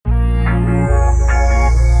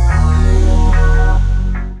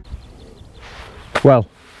Well,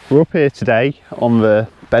 we're up here today on the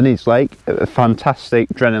Benny's Lake at the fantastic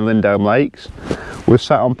Drennan Lindholme lakes. We're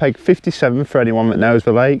sat on peg 57 for anyone that knows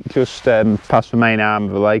the lake, just past the main arm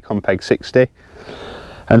of the lake on peg 60.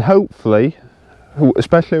 And hopefully,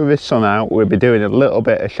 especially with this sun out, we'll be doing a little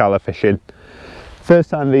bit of shallow fishing.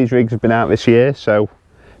 First time these rigs have been out this year, so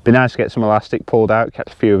it'd be nice to get some elastic pulled out,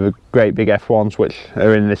 catch a few of the great big F1s which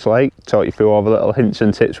are in this lake, talk you through all the little hints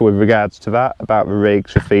and tips with regards to that, about the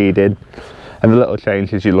rigs, the feeding, and the little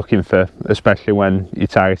changes you're looking for, especially when you're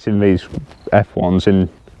targeting these F1s in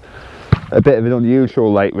a bit of an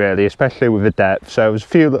unusual lake really, especially with the depth. So there's a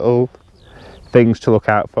few little things to look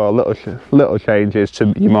out for, little changes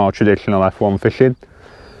to your more traditional F1 fishing.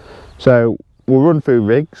 So we'll run through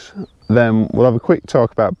rigs, then we'll have a quick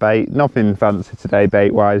talk about bait. Nothing fancy today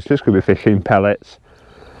bait wise, just going to be fishing pellets,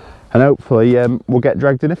 and hopefully we'll get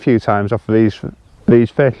dragged in a few times off of these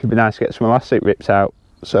fish. It'd be nice to get some elastic rips out.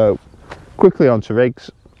 So quickly onto rigs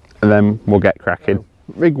and then we'll get cracking.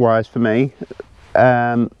 Rig wise for me,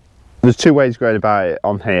 there's two ways of going about it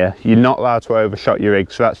on here. You're not allowed to overshot your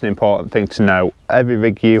rig, so that's an important thing to know. Every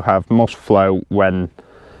rig you have must float when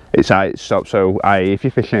it's at its stop, so i.e. if you're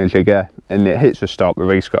fishing a jigger and it hits a stop, the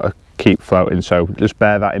rig's got to keep floating, so just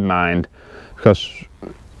bear that in mind, because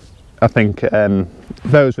I think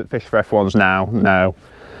those that fish for F1s now know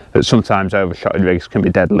that sometimes overshotting rigs can be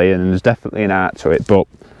deadly, and there's definitely an art to it, but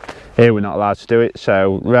here we're not allowed to do it.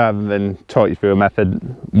 So rather than talk you through a method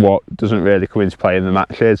what doesn't really come into play in the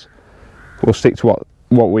matches, we'll stick to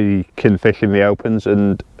what we can fish in the opens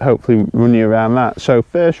and hopefully run you around that. So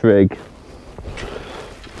first rig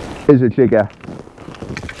is a jigger.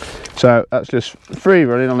 So that's just free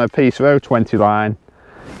running on a piece of 020 line,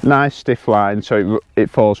 nice stiff line, so it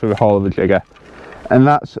falls through the whole of the jigger. And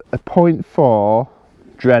that's a 0.4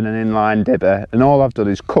 Drennan inline dibber, and all I've done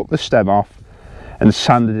is cut the stem off and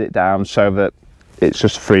sanded it down so that it's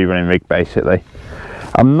just a free running rig basically.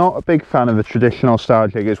 I'm not a big fan of the traditional style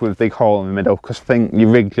jiggers with a big hole in the middle, because I think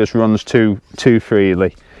your rig just runs too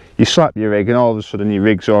freely. You slap your rig and all of a sudden your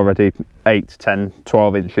rig's already 8 to 10,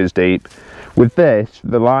 12 inches deep. With this,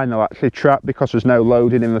 the line will actually trap because there's no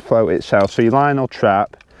loading in the float itself, so your line will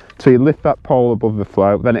trap till you lift that pole above the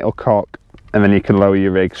float, then it'll cock and then you can lower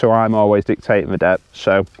your rig. So I'm always dictating the depth,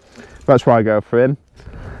 so that's why I go for him.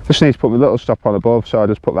 Just need to put my little stop on above, so I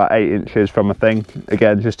just put that 8 inches from a thing,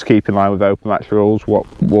 again just to keep in line with open match rules, what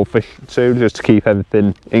we'll fish to, just to keep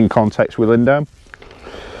everything in context with Lindholme.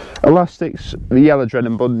 Elastics, the yellow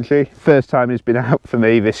Drennan bungee, first time he's been out for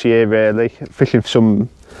me this year really, fishing for some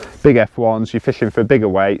big F1s, you're fishing for a bigger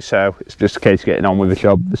weight, so it's just a case of getting on with the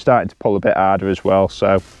job. They're starting to pull a bit harder as well,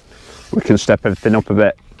 so we can step everything up a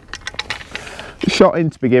bit. Shot in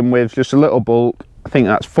to begin with, just a little bulk. I think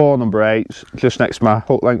that's 4 number 8s just next to my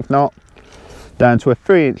hook length knot, down to a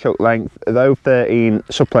 3-inch hook length of 013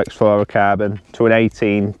 suplex fluorocarbon to an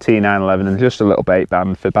 18 T911, and just a little bait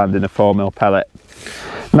band for banding a 4mm pellet.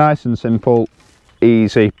 Nice and simple,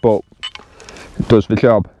 easy, but it does the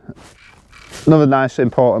job. Another nice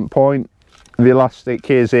important point, the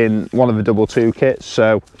elastic is in one of the double 2 kits,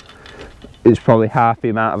 so it's probably half the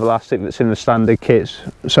amount of elastic that's in the standard kits,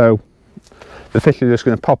 so the fish are just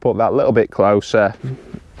going to pop up that little bit closer,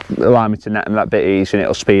 allow me to net them that bit easy, and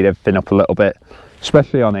it'll speed everything up a little bit,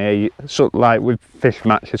 especially on here. So, like we've fished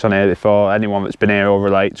matches on here before, anyone that's been here will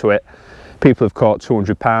relate to it. People have caught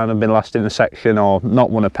 £200 and been last in the section or not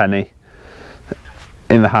won a penny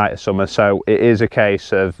in the height of summer, so it is a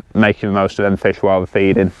case of making the most of them fish while they're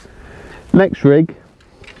feeding. Next rig,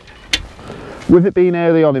 with it being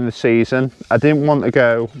early on in the season, I didn't want to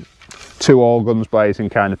go to all guns blazing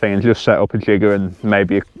kind of thing and just set up a jigger and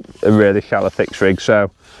maybe a really shallow fixed rig,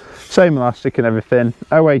 so same elastic and everything,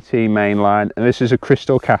 018 main line, and this is a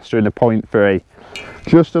crystal caster in a 0.3,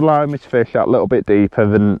 just allowing me to fish that little bit deeper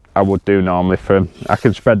than I would do normally for him. I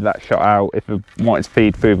can spread that shot out if I wanted to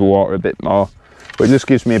feed through the water a bit more, but it just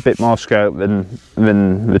gives me a bit more scope than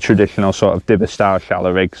the traditional sort of dibber style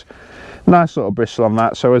shallow rigs. Nice little bristle on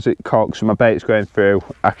that, so as it cocks and my bait's going through,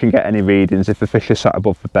 I can get any readings if the fish are sat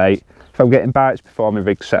above the bait. If I'm getting bites before my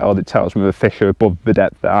rig's settled, it tells me the fish are above the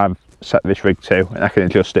depth that I've set this rig to, and I can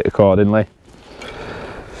adjust it accordingly.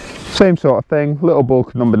 Same sort of thing, little bulk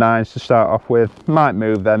of number 9s to start off with, might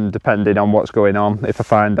move them depending on what's going on, if I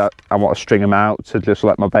find that I want to string them out to just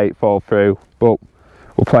let my bait fall through, but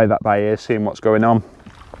we'll play that by ear, seeing what's going on.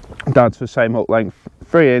 Down to the same hook length,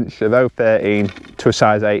 3-inch of 013 to a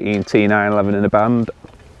size 18 T911 in a band.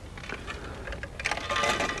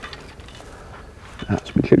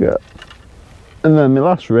 That's my jigger. And then my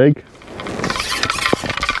last rig,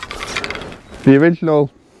 the original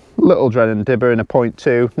little Drennan dibber in a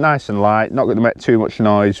 0.2, nice and light, not going to make too much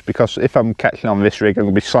noise, because if I'm catching on this rig I'm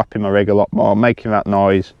going to be slapping my rig a lot more, making that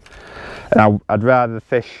noise. And I'd rather the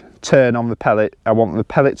fish turn on the pellet. I want the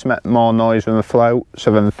pellet to make more noise than the float,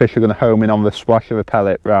 so then the fish are going to home in on the splash of the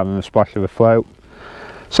pellet rather than the splash of the float.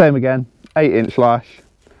 Same again, 8-inch lash,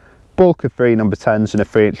 bulk of 3 number 10s and a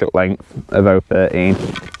 3-inch hook length of 013.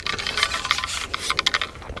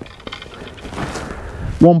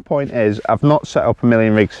 One point is, I've not set up a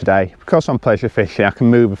million rigs today. Because I'm pleasure fishing, I can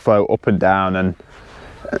move the float up and down and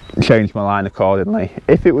change my line accordingly.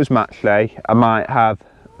 If it was match day, I might have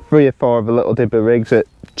 3 or 4 of the little dibber rigs at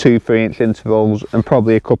 2-3-inch intervals and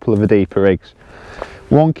probably a couple of the deeper rigs.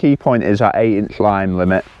 One key point is that 8-inch line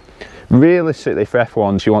limit. Realistically, for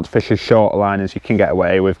F1s, you want to fish as short a line as you can get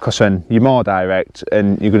away with, because then you're more direct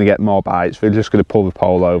and you're going to get more bites. They're just going to pull the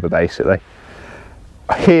pole over basically.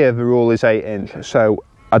 Here the rule is 8-inch, so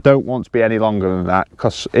I don't want to be any longer than that,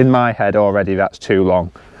 because in my head already that's too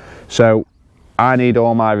long. So I need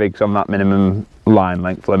all my rigs on that minimum line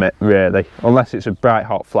length limit, really. Unless it's a bright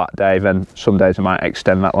hot flat day, then some days I might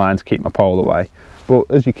extend that line to keep my pole away. But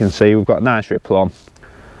as you can see, we've got a nice ripple on.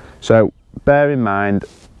 So bear in mind,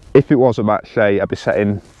 if it was a match day, I'd be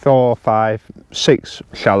setting 4, 5, 6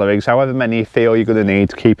 shallow rigs, however many you feel you're going to need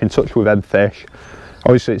to keep in touch with them fish.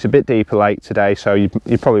 Obviously it's a bit deeper lake today, so you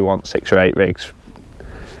probably want 6 or 8 rigs.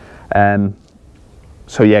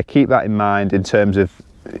 So yeah, keep that in mind in terms of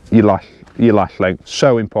your lash length.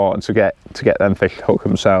 So important to get them fish to hook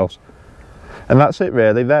themselves. And that's it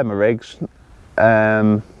really, they're my rigs.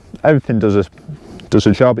 Everything does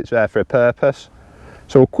a job, it's there for a purpose.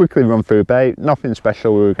 So we'll quickly run through bait, nothing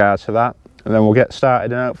special with regards to that, and then we'll get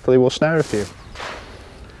started and hopefully we'll snare a few.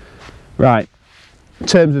 Right, in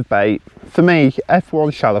terms of bait, for me,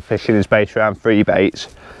 F1 shallow fishing is based around 3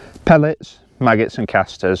 baits: pellets, maggots and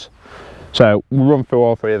casters. So we'll run through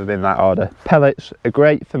all 3 of them in that order. Pellets are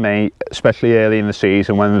great for me, especially early in the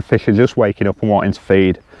season when the fish are just waking up and wanting to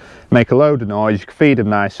feed. Make a load of noise, you can feed them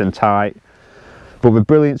nice and tight, but the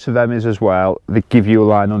brilliance of them is as well, they give you a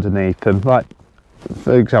line underneath them. Like,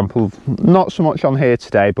 for example, not so much on here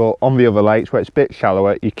today, but on the other lakes where it's a bit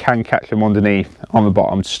shallower, you can catch them underneath on the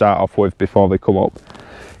bottom to start off with before they come up.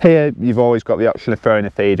 Here you've always got the option of throwing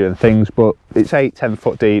a feeder and things, but it's 8-10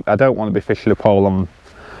 foot deep. I don't want to be fishing a pole on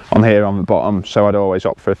here on the bottom, so I'd always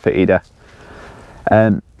opt for a feeder.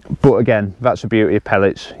 But again, that's the beauty of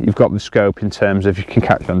pellets, you've got the scope in terms of you can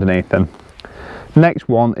catch underneath them. Next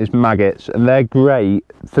one is maggots, and they're great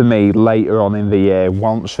for me later on in the year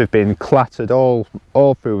once they've been clattered all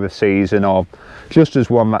through the season, or just as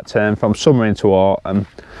one that turn from summer into autumn.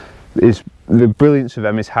 The brilliance of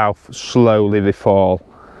them is how slowly they fall.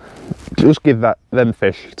 Just give them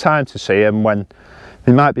fish time to see them when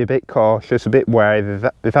they might be a bit cautious, a bit wary,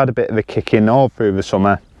 they've had a bit of a kick in all through the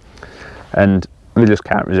summer and they just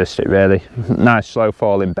can't resist it really. Nice slow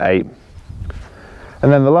falling bait.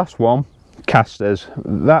 And then the last one, casters.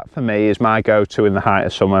 That for me is my go-to in the height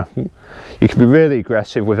of summer. You can be really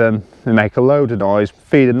aggressive with them, they make a load of noise,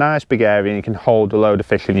 feed a nice big area and you can hold a load of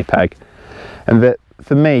fish in your peg. And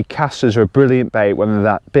for me, casters are a brilliant bait when they're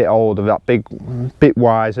that bit older, that bit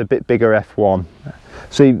wiser, a bit bigger F1.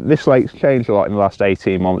 See, this lake's changed a lot in the last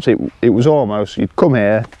 18 months. It was almost, you'd come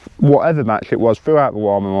here, whatever match it was throughout the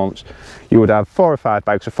warmer months, you would have 4 or 5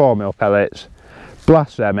 bags of 4mm pellets,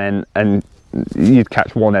 blast them in and you'd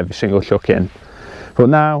catch one every single chuck in. But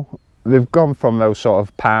now they've gone from those sort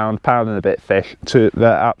of pound and a bit fish to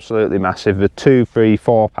they're absolutely massive. The 2, 3,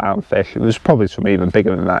 4 pound fish. There's probably some even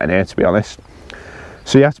bigger than that in here, to be honest.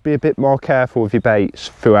 So you have to be a bit more careful with your baits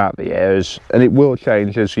throughout the years, and it will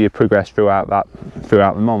change as you progress throughout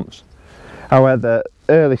the months. However,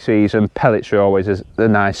 early season pellets are always a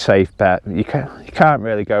nice safe bet. You can't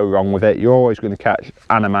really go wrong with it. You're always going to catch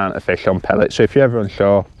an amount of fish on pellets, so if you're ever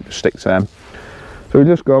unsure, stick to them. So we've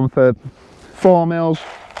just gone for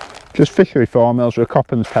 4mm, just fishery 4mm with a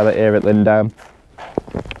Coppens pellet here at Lindholme.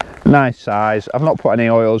 Nice size. I've not put any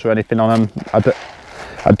oils or anything on them.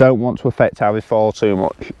 I don't want to affect how they fall too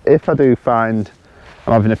much. If I do find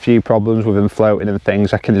I'm having a few problems with them floating and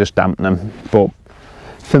things, I can just dampen them. But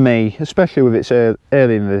for me, especially with it's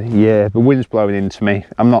early in the year, the wind's blowing into me,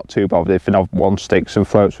 I'm not too bothered if one sticks and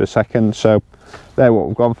floats for a second. So they're what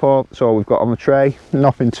we've gone for. That's all we've got on the tray,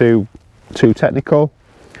 nothing too technical.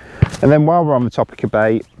 And then while we're on the topic of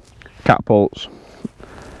bait, catapults.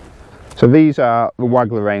 So these are the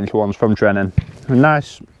Waggler range ones from Drennan. A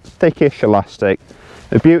nice thickish elastic.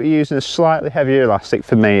 The beauty of using a slightly heavier elastic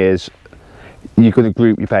for me is you're going to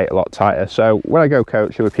group your bait a lot tighter. So when I go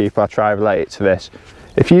coaching with people, I try to relate it to this.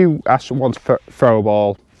 If you ask someone to throw a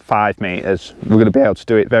ball 5 metres, we're going to be able to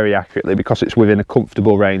do it very accurately because it's within a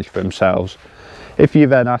comfortable range for themselves. If you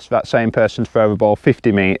then ask that same person to throw the ball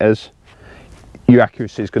 50 metres, your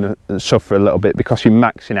accuracy is going to suffer a little bit because you're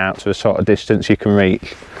maxing out to the sort of distance you can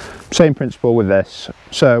reach. Same principle with this.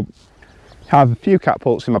 So I have a few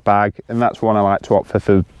catapults in my bag, and that's one I like to opt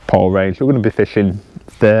for pole range. We're going to be fishing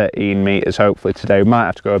 13 metres hopefully today. We might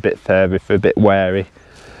have to go a bit further if we're a bit wary.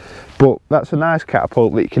 But that's a nice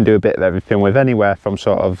catapult that you can do a bit of everything with, anywhere from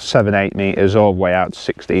sort of 7-8 metres all the way out to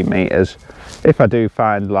 16 metres. If I do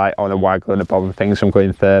find, like on a waggle and a bob and things, I'm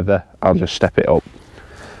going further, I'll just step it up.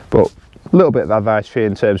 But a little bit of advice for you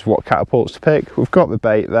in terms of what catapults to pick. We've got the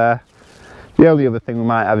bait there. The only other thing we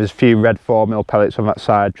might have is a few red 4mm pellets on that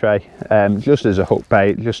side tray, just as a hook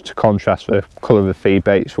bait, just to contrast the colour of the feed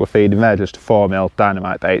baits we're feeding. They're just a 4mm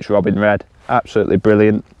dynamite baits, robin red, absolutely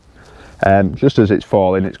brilliant. Just as it's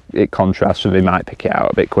falling, it contrasts, so they might pick it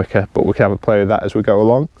out a bit quicker, but we can have a play with that as we go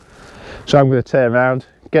along. So I'm going to turn around,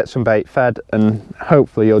 get some bait fed, and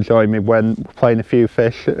hopefully you'll join me when we're playing a few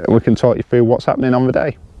fish and we can talk you through what's happening on the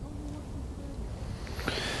day.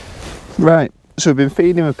 Right, so we've been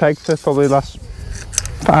feeding the peg for probably the last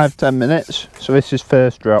 5-10 minutes, so this is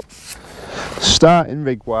first drop. Starting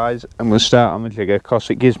rig wise, I'm going to start on the jigger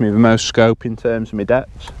because it gives me the most scope in terms of my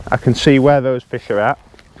depths. I can see where those fish are at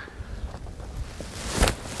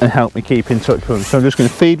and help me keep in touch with them. So I'm just going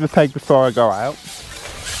to feed the peg before I go out.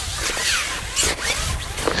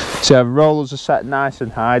 See how the rollers are set nice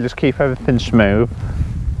and high, just keep everything smooth.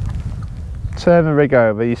 Turn the rig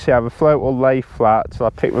over, you see how the float will lay flat till I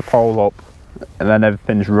pick the pole up, and then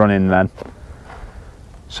everything's running then.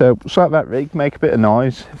 So slap that rig, make a bit of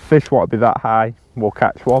noise. If fish won't be that high, we'll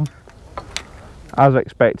catch one. As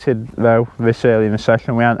expected though, this early in the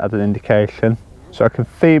session we hadn't had an indication. So I can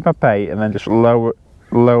feed my bait and then just lower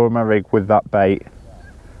my rig with that bait.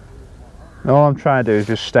 And all I'm trying to do is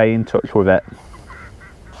just stay in touch with it.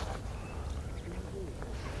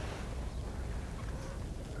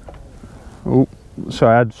 Oh, so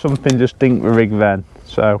I had something just dink the rig then,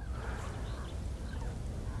 so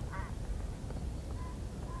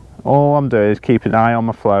all I'm doing is keep an eye on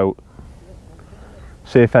my float,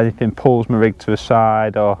 see if anything pulls my rig to the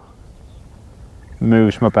side or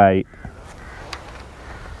moves my bait.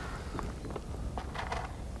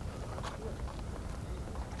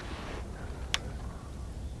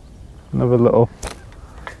 Another little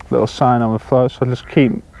sign on the float, so I just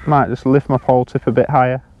might just lift my pole tip a bit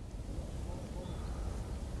higher.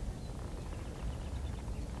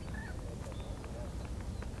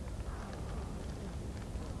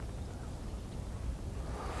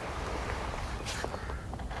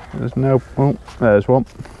 There's no, oh, there's one.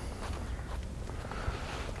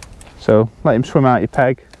 So let him swim out your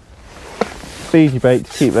peg, feed your bait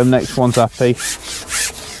to keep them next ones happy,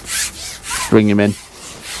 bring him in.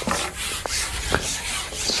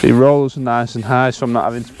 See, rollers are nice and high, so I'm not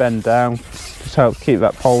having to bend down, just helps keep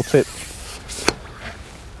that pole tip.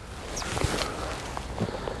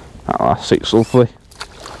 That elastic's lovely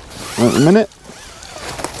at the minute.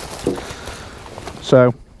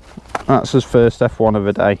 So that's his first F1 of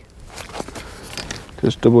the day.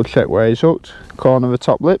 Just double check where he's hooked. Corner of the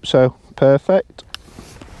top lip, so perfect.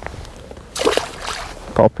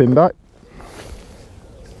 Pop him back.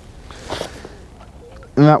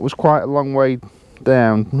 And that was quite a long way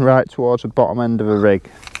down, right towards the bottom end of the rig.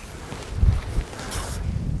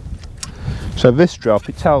 So this drop,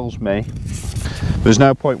 it tells me there's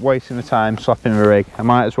no point wasting the time slapping the rig. I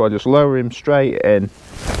might as well just lower him straight in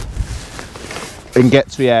and get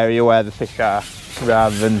to the area where the fish are,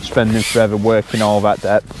 rather than spending forever working all that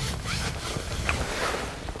depth.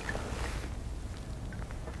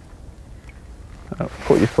 So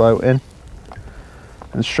put your float in,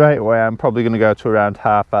 and straight away I'm probably going to go to around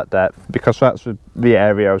half that depth, because that's the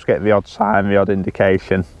area I was getting the odd sign, the odd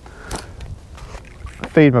indication.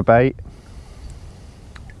 Feed my bait.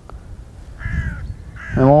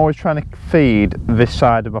 I'm always trying to feed this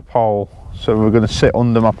side of my pole, so we're going to sit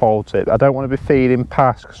under my pole tip. I don't want to be feeding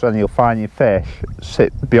past, because then you'll find your fish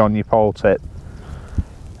sit beyond your pole tip.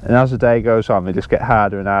 And as the day goes on, they just get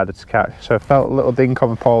harder and harder to catch. So I felt a little dink on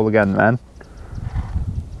the pole again then.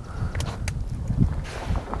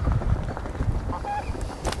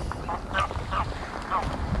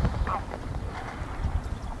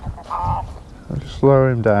 I'll just lower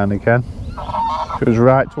him down again. It was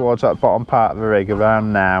right towards that bottom part of the rig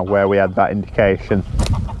around now where we had that indication.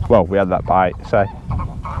 Well, we had that bite, say.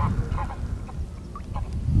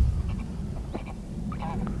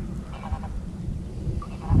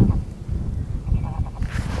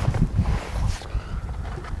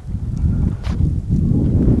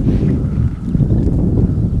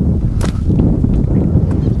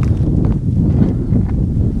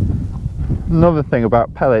 another thing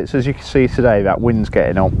about pellets, as you can see today, that wind's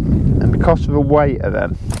getting up, and because of the weight of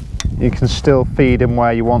them, you can still feed them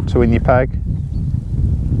where you want to in your peg.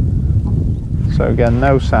 So again,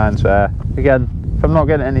 no signs there. Again, if I'm not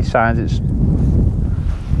getting any signs,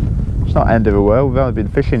 it's not end of the world. We've only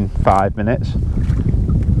been fishing 5 minutes.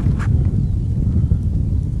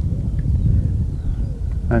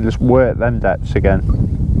 And just work them depths again.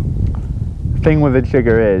 The thing with a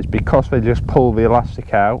jigger is, because they just pull the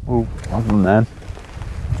elastic out, oh, well done then,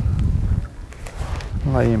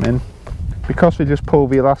 lay him in. Because they just pull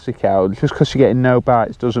the elastic out, just because you're getting no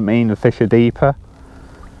bites doesn't mean the fish are deeper.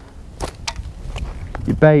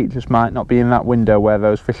 Your bait just might not be in that window where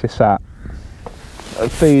those fish are sat. A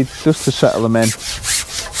feed just to settle them in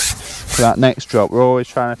for that next drop. We're always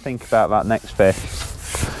trying to think about that next fish,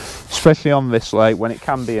 especially on this lake when it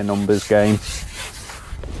can be a numbers game.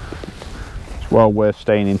 It's well worth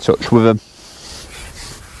staying in touch with them.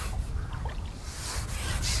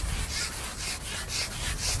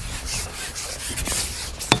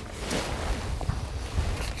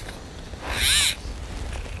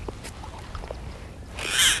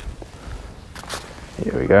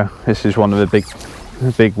 Here we go. This is one of the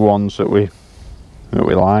big ones that we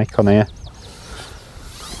like on here.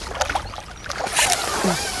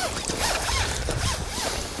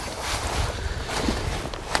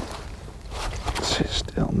 Sit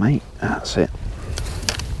still, mate. That's it.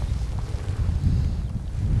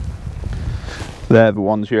 They're the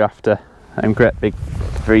ones you're after. Them great big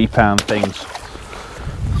 3 pound things.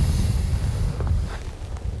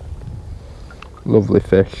 Lovely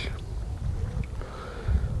fish.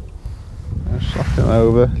 Soften him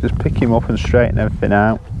over, just pick him up and straighten everything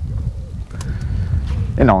out.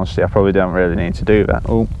 In honesty, I probably don't really need to do that.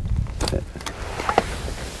 Oh.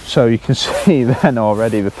 So you can see then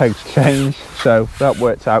already the peg's changed, so that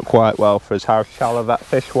worked out quite well for us, how shallow that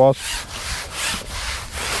fish was.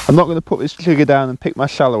 I'm not going to put this jigger down and pick my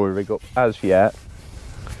shallower rig up as yet,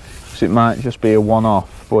 because it might just be a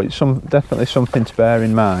one-off, but it's definitely something to bear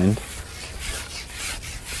in mind.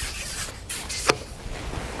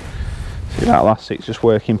 That elastic's just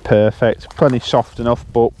working perfect, plenty soft enough,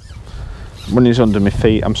 but when he's under my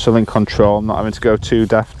feet I'm still in control. I'm not having to go too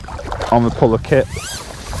daft on the puller kit.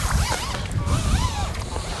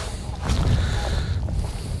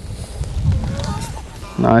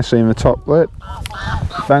 Nicely in the top lip,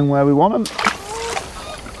 bang where we want them.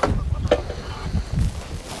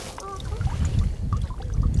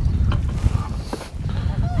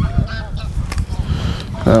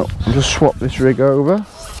 So I'll just swap this rig over.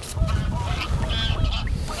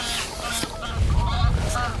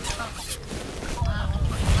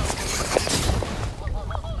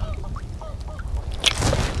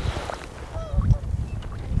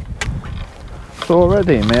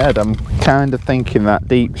 Already in my head I'm kind of thinking that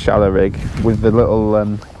deep shallow rig with the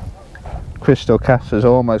little crystal cast is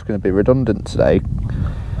almost going to be redundant today.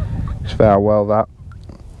 It's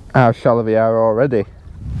how shallow they are already.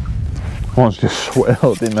 One's just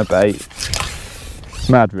swirled in my bait.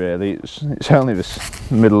 Mad really, it's only the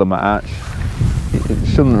middle of March. It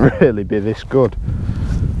shouldn't really be this good.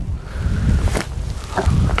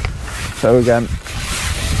 So again,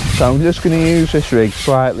 so I'm just going to use this rig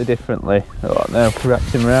slightly differently. Oh no, wrapped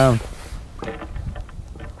him round.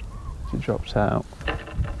 It drops out.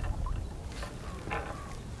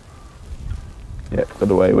 Yep,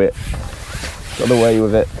 got away with it. Got away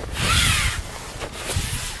with it.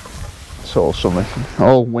 It's all summer,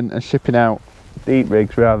 all winter shipping out deep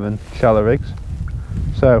rigs rather than shallow rigs.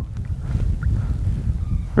 So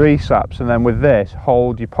 3 slaps, and then with this,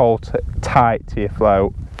 hold your pole tight to your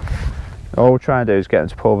float. All we're trying to do is get them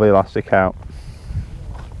to pull the elastic out.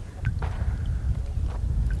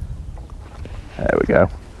 There we go.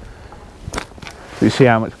 You see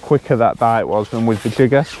how much quicker that bite was than with the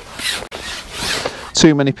jigger.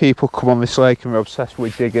 Too many people come on this lake and are obsessed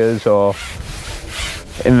with jiggers, or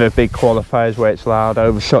in the big qualifiers where it's loud,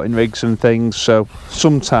 overshotting rigs and things, so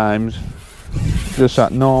sometimes just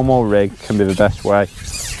that normal rig can be the best way.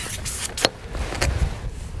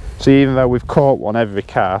 So even though we've caught one every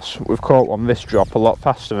cast, we've caught one this drop a lot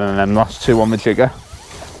faster than them last 2 on the jigger.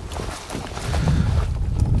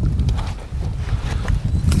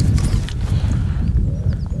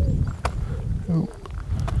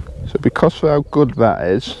 So because of how good that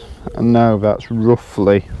is, I know that's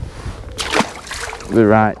roughly the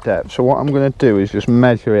right depth. So what I'm going to do is just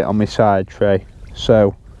measure it on my side tray.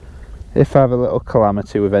 So if I have a little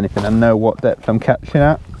calamity with anything, I know what depth I'm catching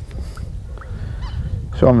at.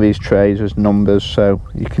 So on these trays there's numbers, so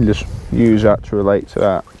you can just use that to relate to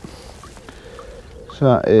that. So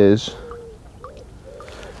that is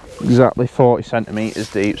exactly 40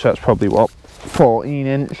 centimetres deep, so that's probably what, 14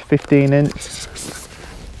 inch, 15 inch.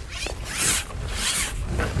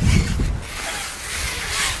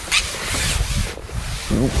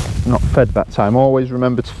 Not fed that time. Always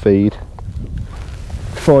remember to feed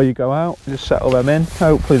before you go out. Just settle them in.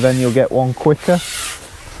 Hopefully then you'll get one quicker.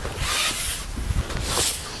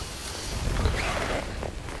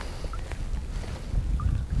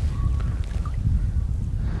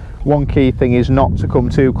 One key thing is not to come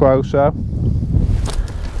too close though.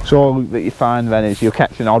 So all that you find then is you'll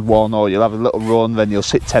catch an odd one, or you'll have a little run, then you'll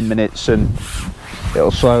sit 10 minutes and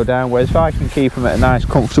it'll slow down. Whereas if I can keep them at a nice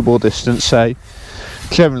comfortable distance, say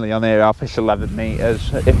generally on here I'll fish 11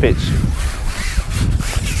 metres. If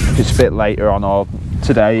it's a bit later on, or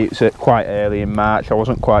today it's quite early in March, I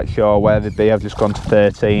wasn't quite sure where they'd be, I've just gone to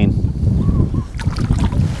 13.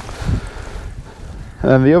 And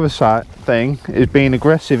then the other side thing is being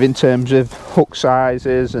aggressive in terms of hook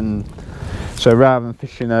sizes, and so rather than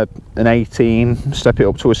fishing an 18, step it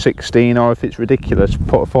up to a 16, or if it's ridiculous,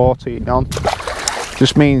 put a 14 on.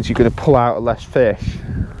 Just means you're going to pull out less fish.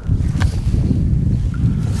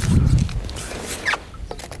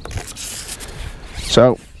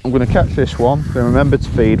 So I'm going to catch this one, and remember to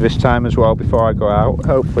feed this time as well before I go out.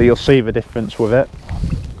 Hopefully you'll see the difference with it.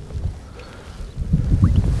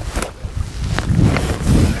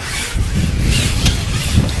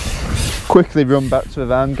 Quickly run back to the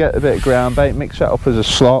van, get a bit of ground bait, mix that up as a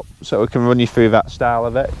slop so we can run you through that style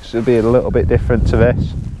of it, because it'll be a little bit different to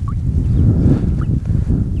this.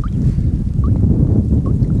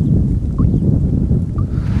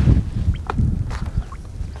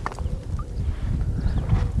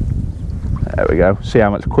 There we go, see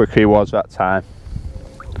how much quicker he was that time.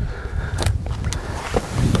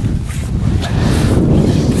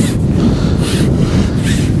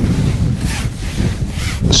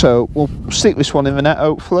 So we'll stick this one in the net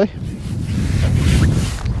hopefully,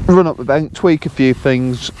 run up the bank, tweak a few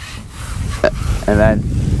things, and then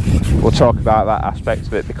we'll talk about that aspect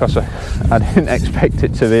of it, because I didn't expect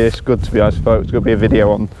it to be this good, to be honest. I thought it was going to be a video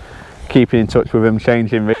on keeping in touch with him,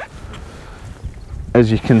 changing.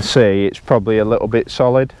 As you can see, it's probably a little bit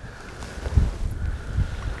solid.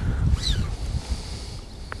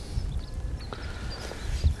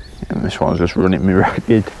 And this one's just running me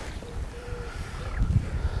ragged.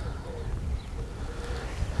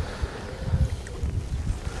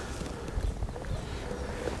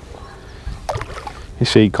 You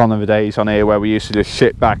see, gone are the days on here where we used to just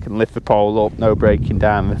sit back and lift the pole up, no breaking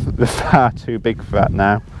down. They're far too big for that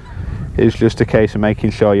now. It's just a case of making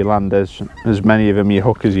sure you land as many of them you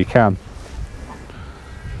hook as you can.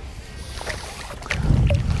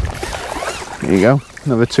 There you go,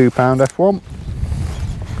 another £2 F1.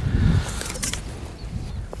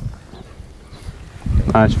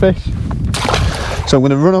 Nice fish. So I'm going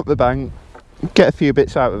to run up the bank, get a few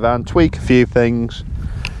bits out of the van, tweak a few things,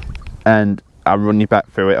 and I'll run you back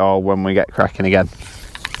through it all when we get cracking again.